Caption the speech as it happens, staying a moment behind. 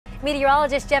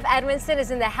Meteorologist Jeff Edmondson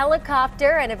is in the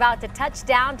helicopter and about to touch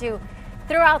down to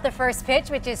throw out the first pitch,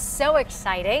 which is so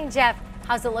exciting. Jeff,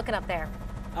 how's it looking up there?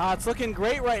 It's looking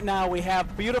great right now. We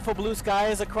have beautiful blue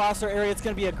skies across our area. It's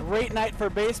going to be a great night for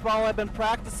baseball. I've been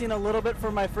practicing a little bit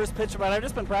for my first pitch, but I've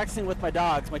just been practicing with my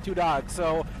dogs, my two dogs.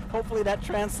 So hopefully that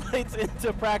translates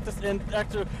into practice and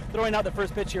actually throwing out the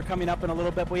first pitch here coming up in a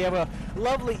little bit. We have a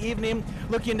lovely evening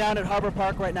looking down at Harbor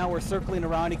Park right now. We're circling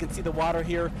around. You can see the water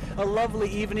here. A lovely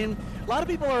evening. A lot of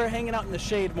people are hanging out in the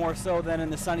shade more so than in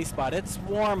the sunny spot. It's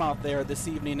warm out there this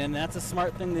evening, and that's a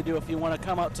smart thing to do if you want to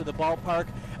come out to the ballpark.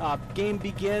 Game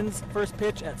begins, first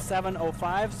pitch at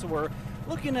 7:05, so we're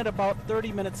looking at about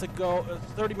 30 minutes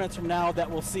from now that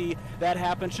we'll see that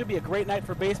happen. Should be a great night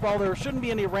for baseball. There shouldn't be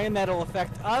any rain that'll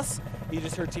affect us. You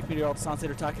just heard Chief Meteorologist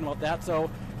Sonsader talking about that, so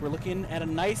we're looking at a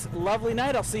nice, lovely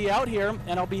night. I'll see you out here,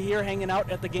 and I'll be here hanging out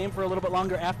at the game for a little bit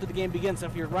longer after the game begins. So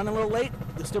if you're running a little late,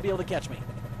 you'll still be able to catch me.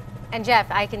 And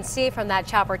Jeff, I can see from that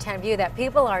Chopper 10 view that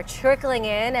people are trickling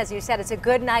in. As you said, it's a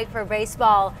good night for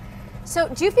baseball. So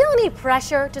do you feel any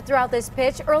pressure to throw out this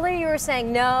pitch? Earlier you were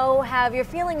saying no. Have your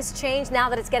feelings changed now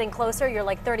that it's getting closer? You're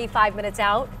like 35 minutes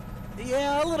out.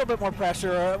 Yeah, a little bit more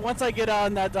pressure. Once I get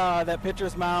on that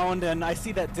pitcher's mound and I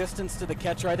see that distance to the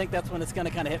catcher, I think that's when it's going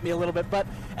to kind of hit me a little bit. But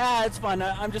it's fun.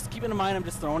 I'm just keeping in mind I'm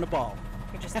just throwing a ball.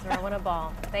 You're just throwing a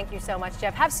ball. Thank you so much,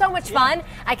 Jeff. Have so much fun.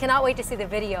 I cannot wait to see the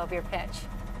video of your pitch.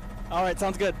 All right,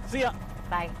 sounds good. See ya.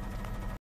 Bye.